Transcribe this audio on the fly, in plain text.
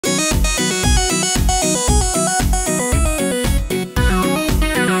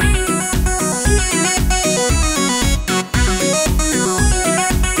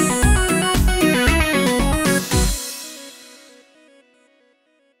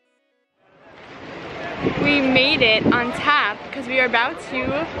we made it on tap because we are about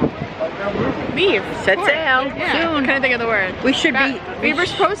to leave. Set sail soon. Couldn't think of the word. We should we were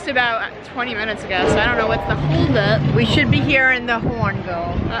supposed to about 20 minutes ago, so I don't know what's the holdup. We should be hearing the horn go.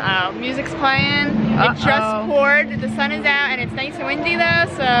 Uh-oh, music's playing. It just poured. The sun is out and it's nice and windy though,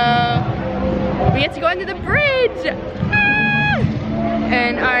 so we get to go under the bridge. Ah!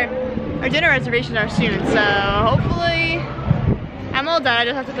 And our dinner reservations are soon, so hopefully I'm all done. I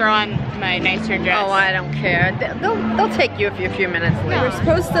just have to throw on my nicer dress. Oh, I don't care. They'll take you a few minutes later. No. We're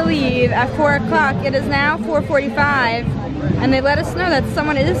supposed to leave at 4 o'clock. It is now 4:45, and they let us know that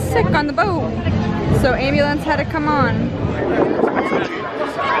someone is sick on the boat. So ambulance had to come on.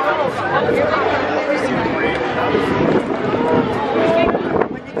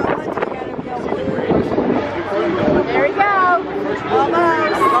 There we go.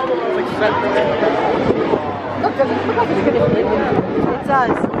 Almost. Look, it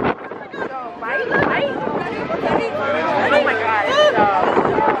does. Right? Oh my God.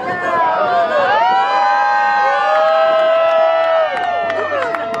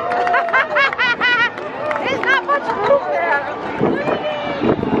 There's not much room there.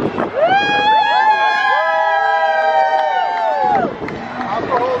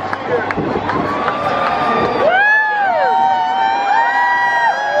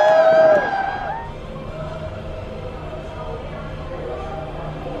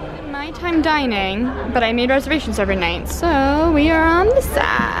 Nighttime dining, but I made reservations every night, so we are on the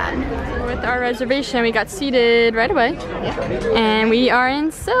side. With our reservation, we got seated right away. Yeah. And we are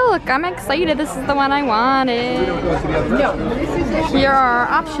in Silk. I'm excited. This is the one I wanted. Here are our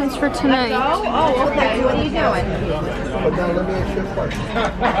options for tonight. Oh, okay. What are you doing?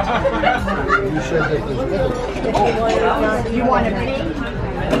 You want a pink?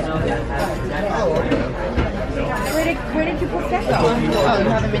 Where did you put that go? Oh, you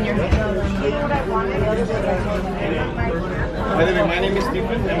have them in your hand. By the way, my name is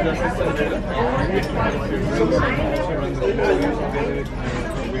Stephen. I'm the assistant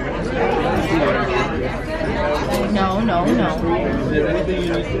No. Is there anything you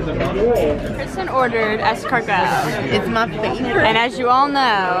need from the bottom? Kristen ordered escargot. It's my favorite. And as you all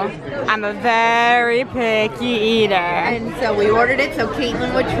know, I'm a very picky eater. And so we ordered it so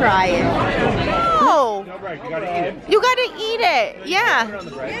Caitlin would try it. Oh! Right, you gotta eat it. You gotta eat it. Yeah.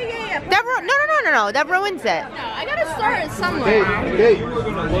 Yeah. That no. That ruins it. No, I gotta start it somewhere. Hey,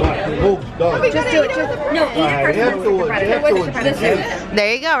 Just do it. No, eat it first.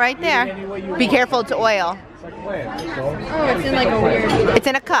 There you go, right there. Be careful, it's oil. Oh, it's in like a weird... It's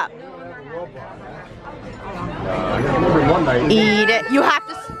in a cup. Eat it. You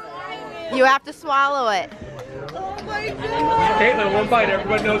have to swallow it. Caitlin, one bite.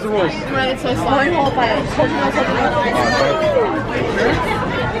 Everybody knows the rules. It's so slimy. One whole bite.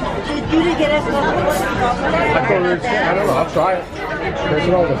 You didn't get it. I don't know. I'll try it. Taste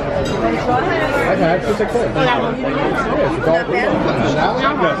it over. I've had it since I could. Yes, it's all good. Yes,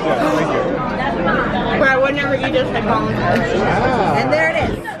 thank you. But I would never eat this at home. And there it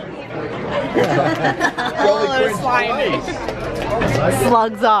is. Oh, it's slimy.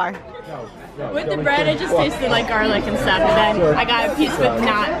 Slugs are. With the bread, it just tasted like garlic and stuff, and then I got a piece with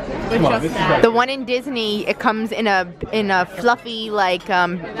just that. The one in Disney, it comes in a fluffy like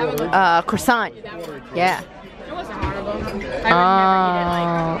croissant. Yeah. It wasn't horrible.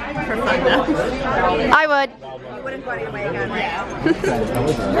 I would never eat it like for fun though. I would.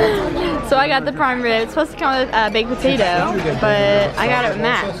 So I got the prime rib. It's supposed to come with a baked potato, but I got it with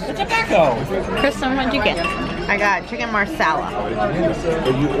mash. Kristen, what'd you get? I got chicken marsala.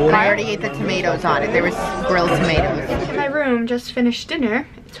 And I already ate the tomatoes on it. There was grilled tomatoes. In my room, just finished dinner.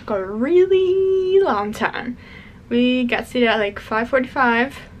 It took a really long time. We got seated at like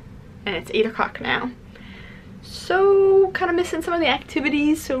 5:45, and it's 8 o'clock now. So kind of missing some of the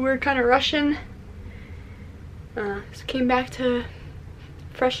activities, so we're kind of rushing. So came back to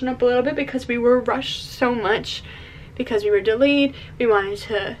freshen up a little bit because we were rushed so much because we were delayed. We wanted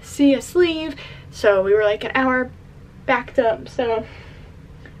to see us leave, so we were like an hour backed up. So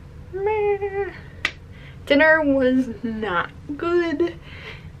dinner was not good.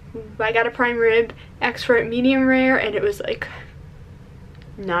 I got a prime rib, asked for it medium rare, and it was like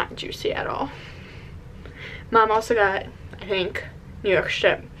not juicy at all. Mom also got, I think, New York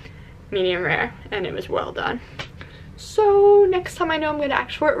strip medium rare, and it was well done. So next time I know I'm gonna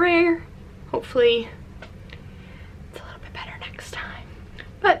ask for it rare. Hopefully it's a little bit better next time.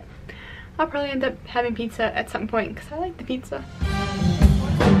 But I'll probably end up having pizza at some point because I like the pizza.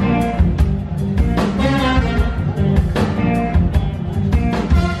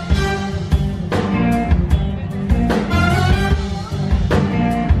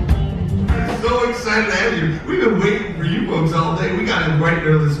 So excited. We've been waiting for you folks all day. We got in bright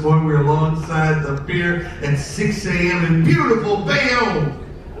early this morning. We were alongside the pier at 6 a.m. in beautiful Bayonne.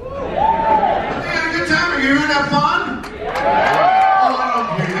 They had a good time. Are you here to have fun? Oh, I don't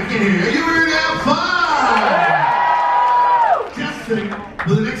hear you. I can't hear you. Are you here to have fun? Just think,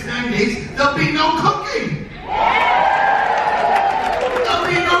 for the next 9 days, there'll be no cooking. There'll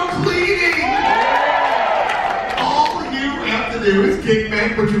be no cleaning. All you have to do is kick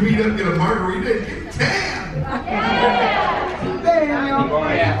back, put your feet up, get a margarita, and get tan.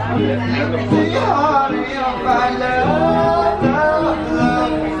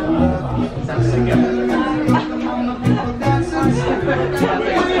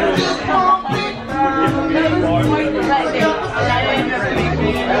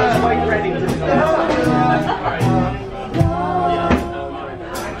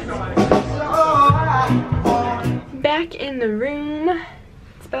 Back in the room.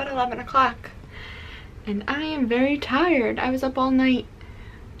 It's about 11 o'clock. And I am very tired. I was up all night.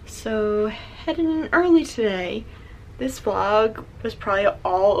 So, heading in early today. This vlog was probably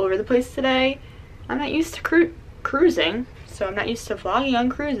all over the place today. I'm not used to cruising, so I'm not used to vlogging on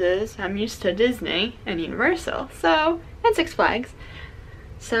cruises. I'm used to Disney and Universal, and Six Flags.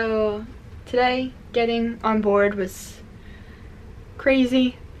 So, today, getting on board was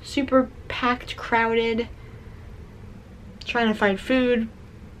crazy, super packed, crowded. Trying to find food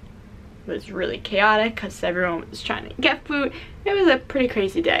was really chaotic because everyone was trying to get food. It was a pretty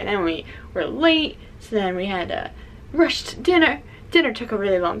crazy day. Then we were late, so then we had a rushed dinner. Dinner took a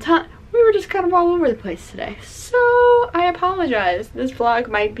really long time. We were just kind of all over the place today. So I apologize. This vlog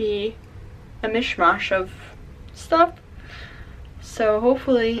might be a mishmash of stuff. So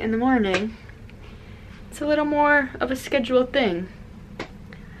hopefully in the morning, it's a little more of a scheduled thing.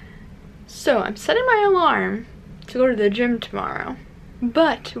 So I'm setting my alarm to go to the gym tomorrow.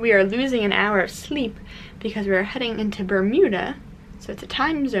 But we are losing an hour of sleep because we're heading into Bermuda, so it's a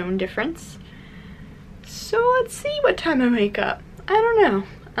time zone difference. So let's see what time I wake up. I don't know.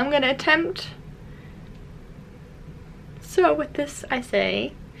 I'm gonna attempt. So with this I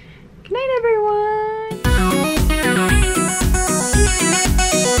say, good night everyone!